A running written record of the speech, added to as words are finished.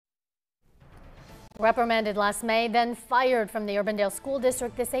Reprimanded last May, then fired from the Urbandale School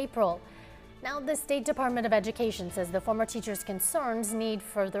District this April. Now the State Department of Education says the former teacher's concerns need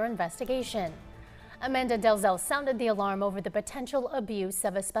further investigation. Amanda Delzell sounded the alarm over the potential abuse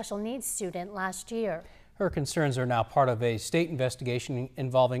of a special needs student last year. Her concerns are now part of a state investigation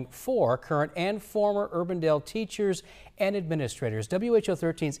involving 4 current and former Urbandale teachers and administrators. WHO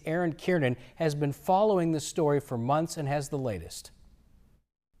 13's Erin Kiernan has been following the story for months and has the latest.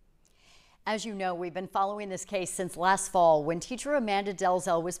 As you know, we've been following this case since last fall when teacher Amanda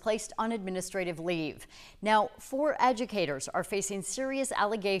Delzell was placed on administrative leave. Now, 4 educators are facing serious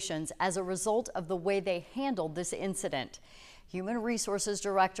allegations as a result of the way they handled this incident. Human Resources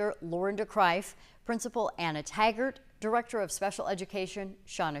Director Lauren DeCreif, Principal Anna Taggart, Director of Special Education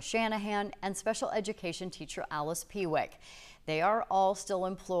Shauna Shanahan, and Special Education teacher Alice Pewick. They are all still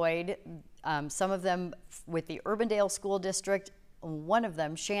employed, some of them with the Urbandale School District, one of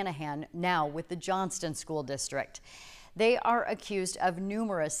them, Shanahan, now with the Johnston School District. They are accused of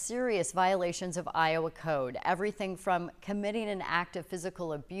numerous serious violations of Iowa code, everything from committing an act of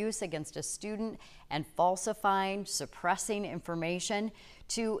physical abuse against a student and falsifying, suppressing information,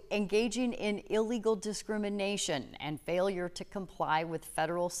 to engaging in illegal discrimination and failure to comply with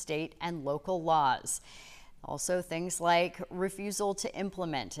federal, state, and local laws. Also things like refusal to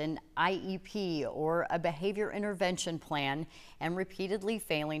implement an IEP or a behavior intervention plan and repeatedly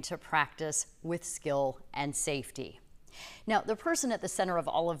failing to practice with skill and safety. Now, the person at the center of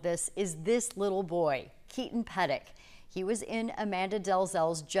all of this is this little boy, Keaton Pettick. He was in Amanda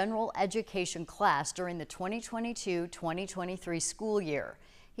Delzell's general education class during the 2022-2023 school year.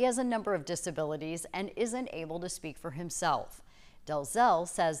 He has a number of disabilities and isn't able to speak for himself. Delzell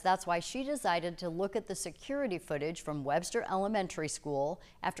says that's why she decided to look at the security footage from Webster Elementary School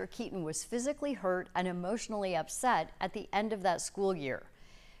after Keaton was physically hurt and emotionally upset at the end of that school year.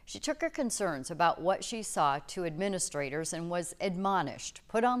 She took her concerns about what she saw to administrators and was admonished,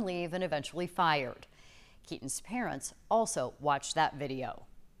 put on leave, and eventually fired. Keaton's parents also watched that video.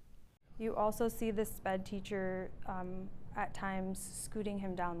 You also see the SpEd teacher at times scooting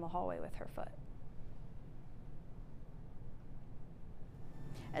him down the hallway with her foot.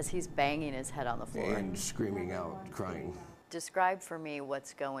 As he's banging his head on the floor. And screaming out, crying. Describe for me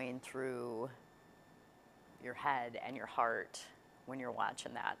what's going through your head and your heart when you're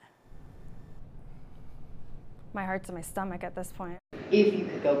watching that. My heart's in my stomach at this point. If you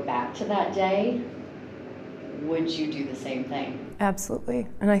could go back to that day, would you do the same thing? Absolutely.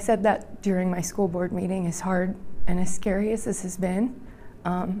 And I said that during my school board meeting. As hard and as scary as this has been,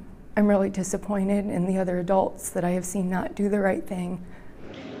 I'm really disappointed in the other adults that I have seen not do the right thing.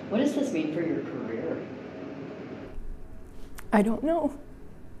 What does this mean for your career? I don't know.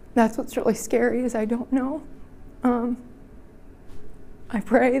 That's what's really scary, is I don't know. I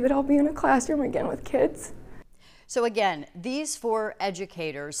pray that I'll be in a classroom again with kids. So again, these 4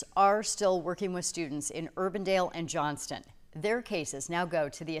 educators are still working with students in Urbandale and Johnston. Their cases now go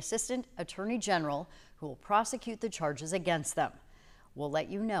to the Assistant Attorney General, who will prosecute the charges against them. We'll let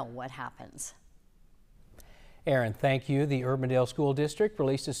you know what happens. Erin, thank you. The Urbandale School District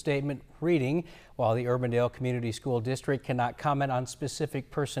released a statement reading, while the Urbandale Community School District cannot comment on specific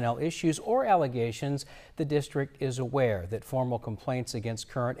personnel issues or allegations, the district is aware that formal complaints against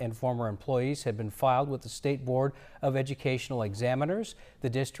current and former employees have been filed with the State Board of Educational Examiners. The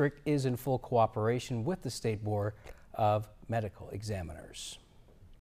district is in full cooperation with the State Board of Medical Examiners.